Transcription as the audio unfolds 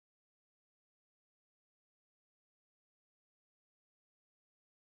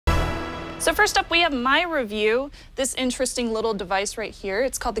So first up, we have my review, this interesting little device right here.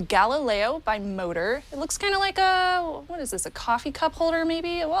 It's called the Galileo by Motrr. It looks kind of like a, what is this, a coffee cup holder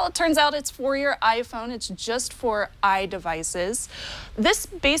maybe? Well, it turns out it's for your iPhone. It's just for iDevices. This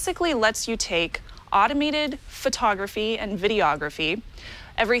basically lets you take automated photography and videography,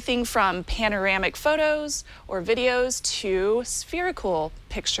 everything from panoramic photos or videos to spherical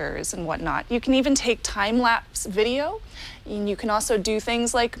pictures and whatnot. You can even take time-lapse video, and you can also do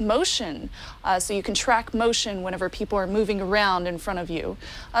things like motion, so you can track motion whenever people are moving around in front of you.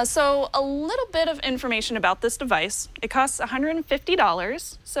 So a little bit of information about this device. It costs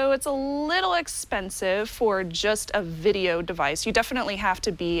 $150, so it's a little expensive for just a video device. You definitely have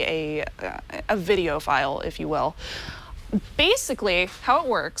to be a videophile, if you will. Basically, how it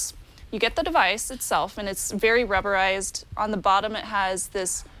works, you get the device itself, and it's very rubberized. On the bottom, it has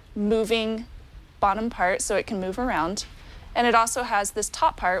this moving bottom part, so it can move around. And it also has this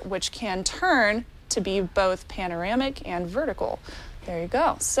top part, which can turn to be both panoramic and vertical. There you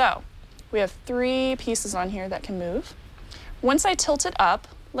go. So we have 3 pieces on here that can move. Once I tilt it up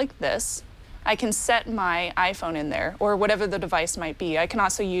like this, I can set my iPhone in there, or whatever the device might be. I can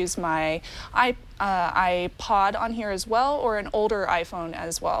also use my iPod on here as well, or an older iPhone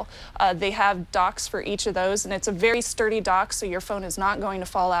as well. They have docks for each of those, and it's a very sturdy dock, so your phone is not going to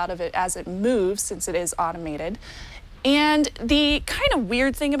fall out of it as it moves, since it is automated. And the kind of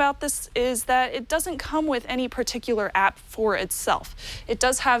weird thing about this is that it doesn't come with any particular app for itself. It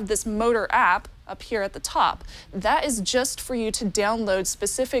does have this Motrr app up here at the top. That is just for you to download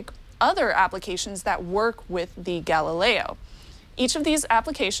specific other applications that work with the Galileo. Each of these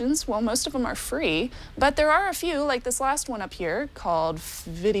applications, well, most of them are free, but there are a few, like this last one up here called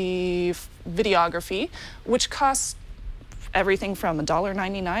videography, which costs everything from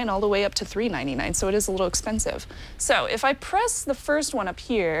 $1.99 all the way up to $3.99, so it is a little expensive. So if I press the first one up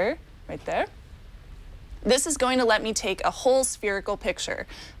here, right there, this is going to let me take a whole spherical picture.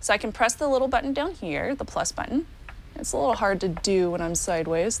 So I can press the little button down here, the plus button. It's a little hard to do when I'm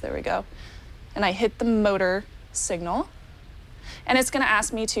sideways. There we go. And I hit the Motrr signal, and it's going to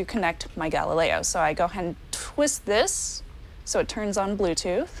ask me to connect my Galileo. So I go ahead and twist this so it turns on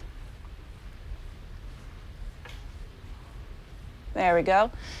Bluetooth. There we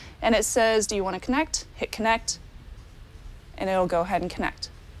go. And it says, do you want to connect? Hit connect, and it'll go ahead and connect.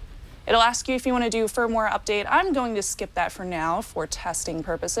 It'll ask you if you want to do a firmware update. I'm going to skip that for now for testing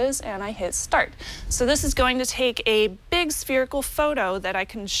purposes, and I hit start. So this is going to take a big spherical photo that I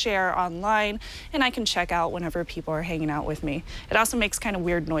can share online, and I can check out whenever people are hanging out with me. It also makes kind of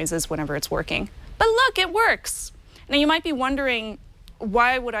weird noises whenever it's working. But look, it works. Now you might be wondering,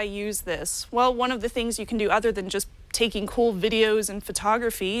 why would I use this? Well, one of the things you can do other than just taking cool videos and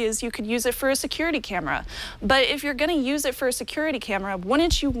photography is you could use it for a security camera. But if you're going to use it for a security camera,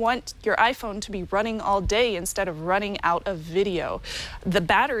 wouldn't you want your iPhone to be running all day instead of running out of video? The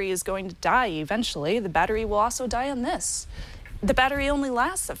battery is going to die eventually. The battery will also die on this. The battery only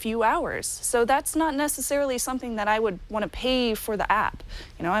lasts a few hours, so that's not necessarily something that I would want to pay for the app.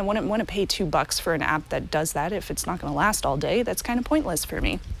 You know, I wouldn't want to pay $2 for an app that does that if it's not going to last all day. That's kind of pointless for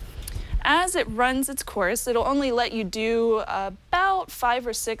me. As it runs its course, it'll only let you do about 5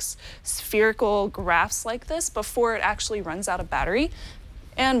 or 6 spherical graphs like this before it actually runs out of battery.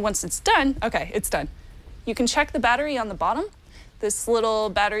 And once it's done, okay, it's done. You can check the battery on the bottom. This little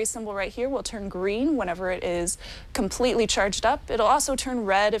battery symbol right here will turn green whenever it is completely charged up. It'll also turn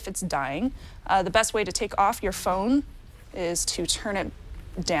red if it's dying. The best way to take off your phone is to turn it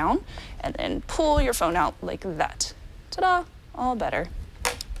down and then pull your phone out like that. Ta-da, all better.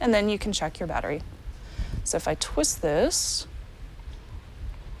 And then you can check your battery. So if I twist this,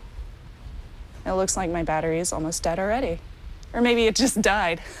 it looks like my battery is almost dead already. Or maybe it just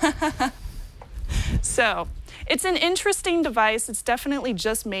died. So it's an interesting device. It's definitely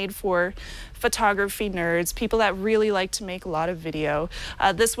just made for photography nerds, people that really like to make a lot of video.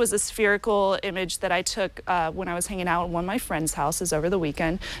 This was a spherical image that I took when I was hanging out at one of my friends' houses over the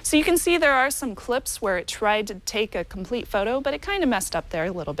weekend. So you can see there are some clips where it tried to take a complete photo, but it kind of messed up there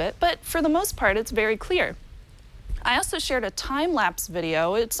a little bit. But for the most part, it's very clear. I also shared a time-lapse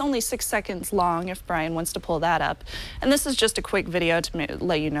video. It's only 6 seconds long if Brian wants to pull that up. And this is just a quick video to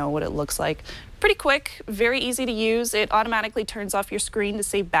let you know what it looks like. Pretty quick, very easy to use. It automatically turns off your screen to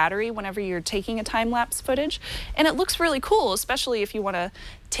save battery whenever you're taking a time-lapse footage. And it looks really cool, especially if you want to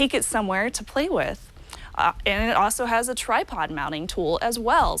take it somewhere to play with. And it also has a tripod mounting tool as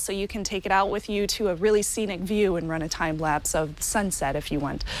well, so you can take it out with you to a really scenic view and run a time lapse of the sunset if you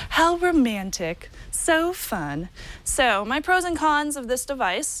want. How romantic. So fun. So my pros and cons of this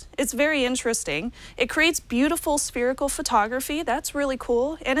device: it's very interesting. It creates beautiful spherical photography. That's really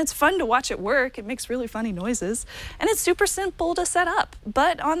cool. And it's fun to watch it work. It makes really funny noises. And it's super simple to set up.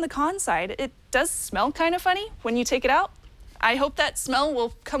 But on the con side, it does smell kind of funny when you take it out. I hope that smell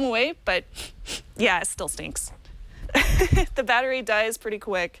will come away, but yeah, it still stinks. The battery dies pretty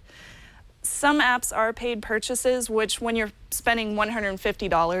quick. Some apps are paid purchases, which when you're spending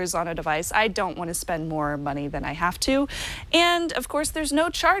 $150 on a device, I don't want to spend more money than I have to. And of course, there's no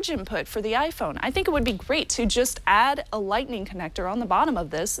charge input for the iPhone. I think it would be great to just add a lightning connector on the bottom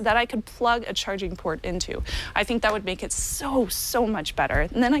of this that I could plug a charging port into. I think that would make it so much better.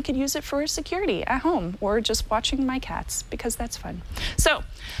 And then I could use it for security at home or just watching my cats, because that's fun. So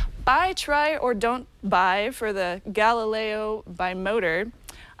buy, try, or don't buy for the Galileo by Motrr.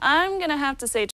 I'm gonna have to say